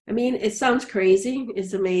 I mean, it sounds crazy.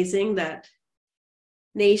 It's amazing that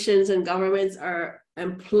nations and governments are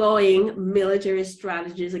employing military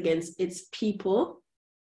strategies against its people.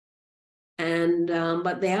 And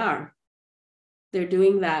but they're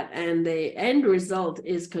doing that, and the end result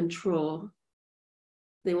is control.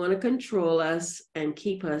 They want to control us and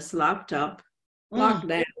keep us locked up, locked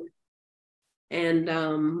down. And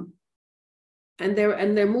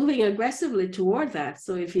they're moving aggressively toward that.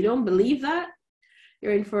 So if you don't believe that,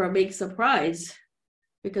 you're in for a big surprise,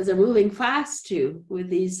 because they're moving fast too with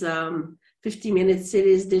these 50-minute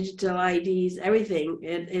cities, digital IDs, everything.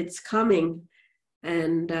 It's coming.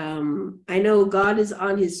 And I know God is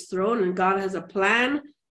on His throne, and God has a plan,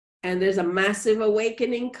 and there's a massive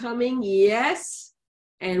awakening coming. Yes.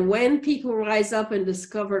 And when people rise up and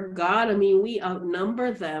discover God, I mean, we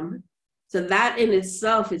outnumber them. So that in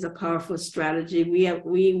itself is a powerful strategy.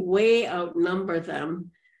 We way outnumber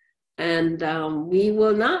them. And we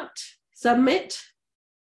will not submit.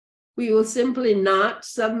 We will simply not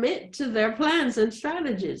submit to their plans and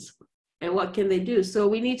strategies. And what can they do? So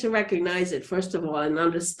we need to recognize it, first of all, and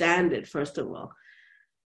understand it, first of all.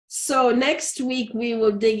 So next week, we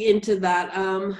will dig into that.